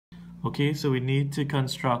Okay, so we need to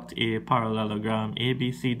construct a parallelogram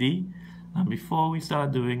ABCD, and before we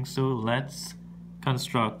start doing so, let's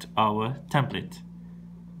construct our template.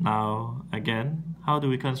 Now again, how do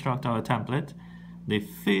we construct our template? The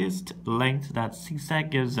first length that CSEC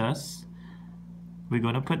gives us, we're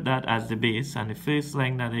going to put that as the base, and the first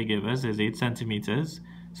length that they give us is 8 centimeters.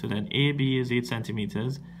 So then AB is 8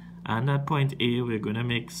 centimeters, and at point A we're going to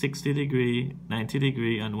make 60 degree, 90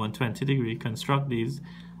 degree and 120 degree, construct these.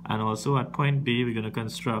 And also at point B, we're going to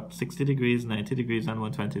construct 60 degrees, 90 degrees, and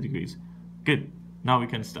 120 degrees. Good. Now we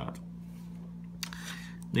can start.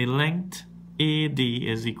 The length AD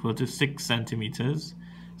is equal to 6 centimeters.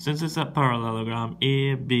 Since it's a parallelogram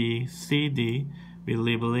ABCD, we're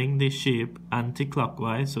labeling the shape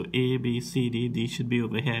anti-clockwise. So ABCD, D should be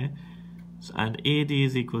over here. And AD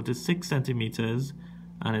is equal to 6 centimeters.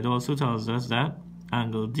 And it also tells us that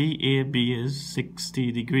angle DAB is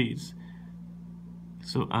 60 degrees.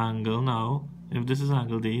 So angle now, if this is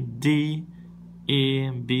angle D,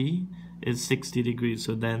 DAB is 60 degrees.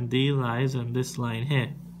 So then D lies on this line here,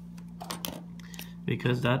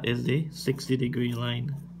 because that is the 60 degree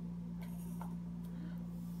line.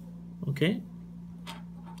 Okay,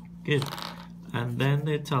 good. And then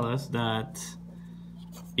they tell us that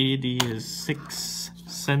AD is 6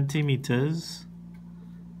 centimeters.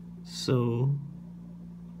 So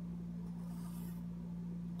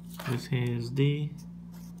this here is D,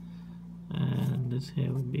 and this here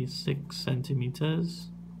would be 6 centimeters.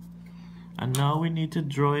 And now we need to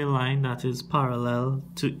draw a line that is parallel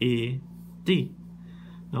to AD.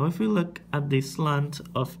 Now if we look at the slant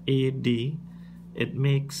of AD, it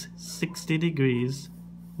makes 60 degrees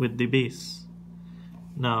with the base.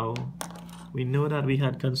 Now we know that we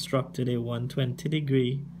had constructed a 120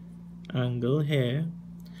 degree angle here,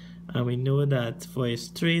 and we know that for a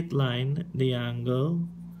straight line the angle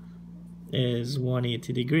is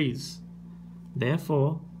 180 degrees.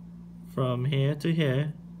 Therefore, from here to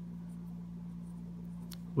here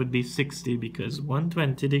would be 60, because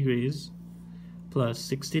 120 degrees plus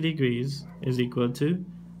 60 degrees is equal to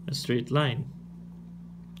a straight line.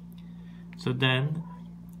 So then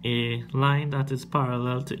a line that is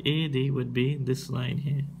parallel to AD would be this line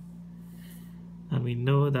here. And we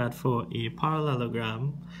know that for a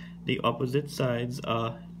parallelogram, the opposite sides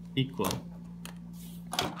are equal.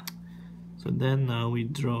 So then now we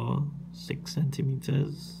draw 6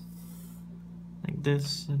 centimeters like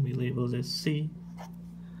this, and we label this C,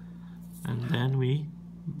 and then we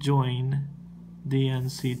join D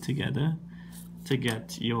and C together to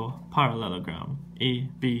get your parallelogram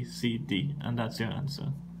ABCD, and that's your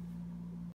answer.